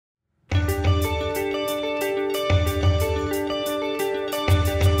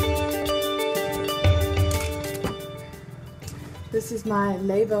this is my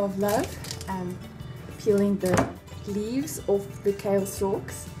labor of love, peeling the leaves off the kale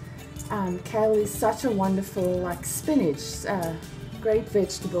stalks. Kale is such a wonderful, like spinach, great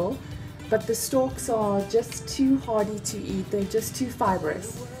vegetable, but the stalks are just too hardy to eat. They're just too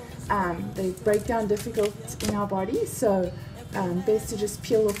fibrous. They break down difficult in our body, so best to just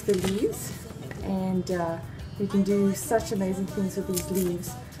peel off the leaves, and we can do such amazing things with these leaves.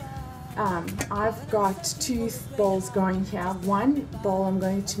 I've got two bowls going here. One bowl I'm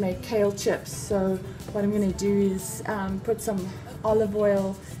going to make kale chips. So what I'm going to do is put some olive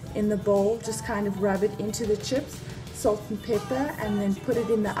oil in the bowl, just kind of rub it into the chips, salt and pepper, and then put it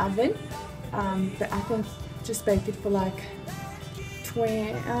in the oven. But I think just bake it for like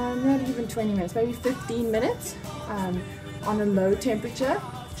not even 20 minutes, maybe 15 minutes on a low temperature.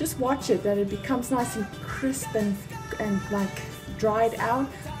 Just watch it, that it becomes nice and crisp and like dried out,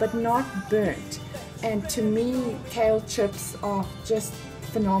 but not burnt. And to me, kale chips are just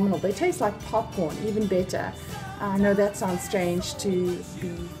phenomenal. They taste like popcorn, even better. I know that sounds strange to be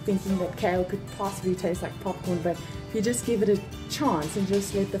thinking that kale could possibly taste like popcorn, but if you just give it a chance and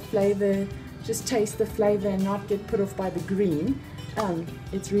just let the flavor, just taste the flavor and not get put off by the green,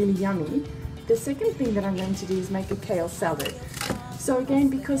 it's really yummy. The second thing that I'm going to do is make a kale salad. So again,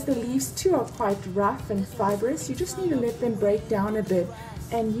 because the leaves too are quite rough and fibrous, you just need to let them break down a bit.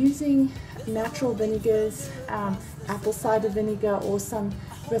 And using natural vinegars, apple cider vinegar, or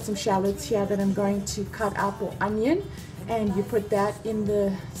I've got some shallots here that I'm going to cut up, or onion, and you put that in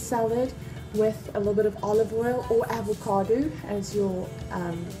the salad with a little bit of olive oil or avocado as your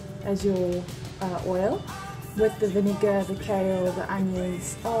oil, with the vinegar, the kale, the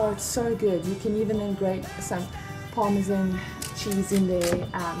onions. Oh, it's so good. You can even then grate some Parmesan cheese in there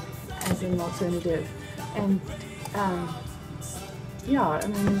as an alternative. And yeah, I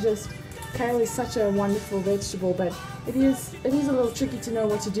mean, kale is such a wonderful vegetable, but it is a little tricky to know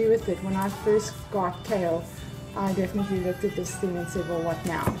what to do with it. When I first got kale, I definitely looked at this thing and said, well, what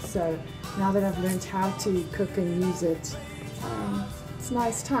now? So now that I've learned how to cook and use it, it's a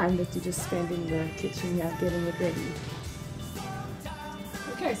nice time that you just spend in the kitchen here getting it ready.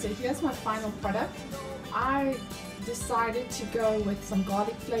 Okay, so here's my final product. I decided to go with some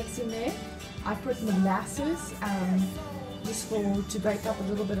garlic flakes in there. I put molasses, just to break up a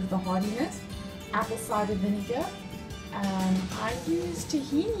little bit of the hardiness, apple cider vinegar. I used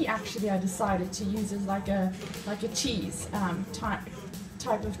tahini, actually. I decided to use as like a cheese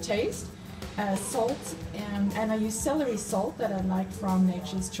type of taste. Salt, and I use celery salt that I like from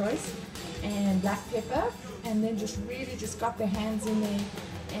Nature's Choice, and black pepper, and then just really just got the hands in there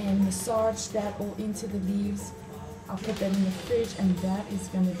and massage that all into the leaves. I'll put that in the fridge, and that is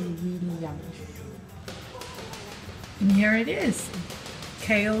going to be really yummy. And here it is,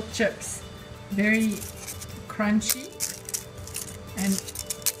 kale chips, very crunchy, and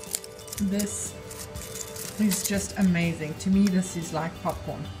this is just amazing. To me, this is like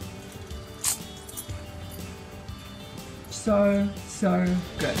popcorn. So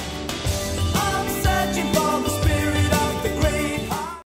good.